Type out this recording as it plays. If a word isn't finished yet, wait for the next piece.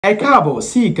Ẹ káàbọ̀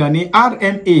sí ìkànnì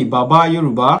RMA Baba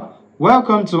Yoruba.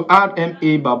 Welcome to RMA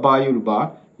Baba Yoruba.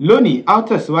 Lónìí, a ó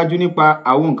tẹ̀síwájú nípa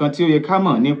àwọn nǹkan tí ó yẹ ká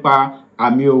mọ̀ nípa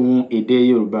àmì ohùn èdè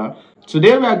Yorùbá.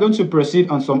 Today we are going to proceed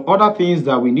on some other things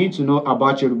that we need to know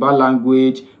about Yoruba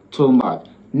language tone mark.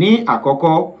 Ní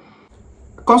àkọ́kọ́,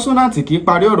 consonant kì í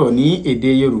parí ọ̀rọ̀ ní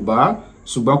èdè Yorùbá,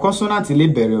 ṣùgbọ́n consonant lè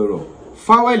bẹ̀rẹ̀ ọ̀rọ̀.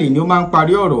 Vowel ni ó máa ń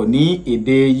parí ọ̀rọ̀ ní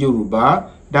èdè Yorùbá.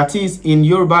 That is, in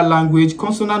Yoruba language,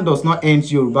 consonant does not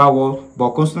end Yoruba word,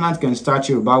 but consonant can start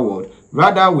Yoruba word.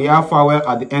 Rather, we have vowel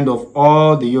at the end of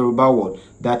all the Yoruba word.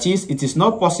 That is, it is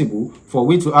not possible for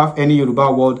we to have any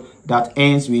Yoruba word that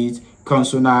ends with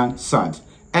consonant sound.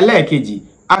 Ẹlẹ́ẹ̀kejì,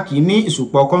 a kì í ní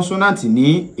ìsùpọ̀ consonant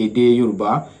ní èdè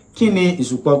Yorùbá. Kí ni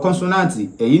ìsùpọ̀ consonant?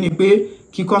 Èyí ni pé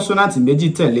kí consonant méjì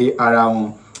tẹ̀lé ara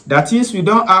wọn. That is, we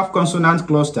don't have consonant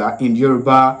cluster in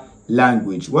Yoruba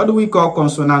language. What do we call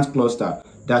consonant cluster?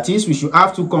 That is, we should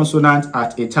have two consonants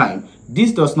at a time.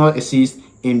 This does not exist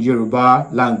in Yoruba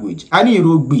language. A ní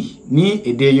ìró gbì ní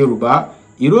èdè Yorùbá.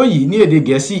 Ìró yìí ní èdè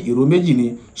Gẹ̀ẹ́sì ìró méjì ni,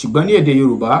 ṣùgbọ́n ní èdè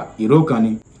Yorùbá ìró kan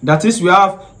ni. That is, we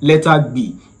have letter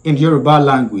B in Yoruba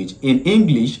language. In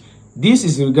English, this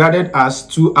is regarded as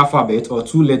two alphabets or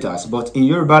two letters, but in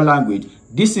Yoruba language,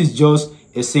 this is just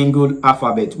a single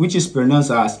alphabet, which is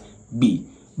pronounced as B.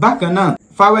 Bákan náà,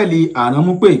 fáwẹ́lì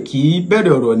àránmúpè kì í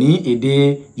bẹ̀rẹ̀ ọ̀rọ̀ ní èdè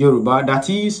Yorùbá. That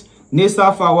is,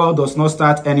 nasal vowel does not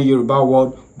start any Yoruba word,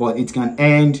 but it can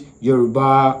end Yoruba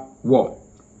word.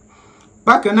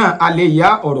 Bákan náà, a lè yá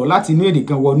ọ̀rọ̀ láti inú èdè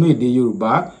kan wọnú èdè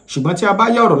Yorùbá, ṣùgbọ́n tí a bá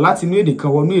yá ọ̀rọ̀ láti inú èdè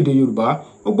kan wọnú èdè Yorùbá,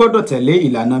 ó gbọ́dọ̀ tẹ̀lé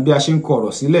ìlànà bí a ṣe ń kọ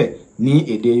ọ̀rọ̀ sílẹ̀ ní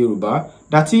èdè Yorùbá.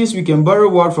 That is, we can borrow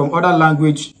word from other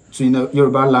language to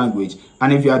Yoruba language,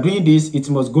 and if you are doing this, it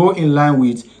must go in line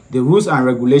with the rules and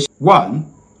regulations. 1.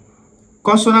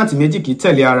 Consonant méjì kì í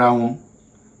tẹ̀lé ara wọn.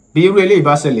 Bí irú eléyìí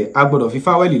bá ṣẹlẹ̀, a gbọ́dọ̀ fi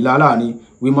fáwẹ́lì láàárín.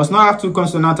 We must not have two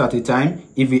consonants at a time.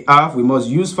 If we have, we must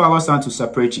use vowel sound to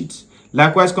separate it.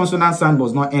 Likewise, consonant sound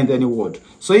must not end any word.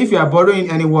 So if you are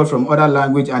borrowing any word from other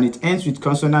language and it ends with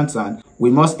consonant sound, we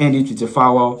must end it with a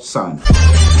vowel sound.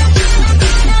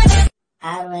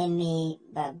 RMA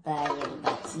Baba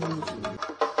Yoruba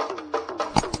TV.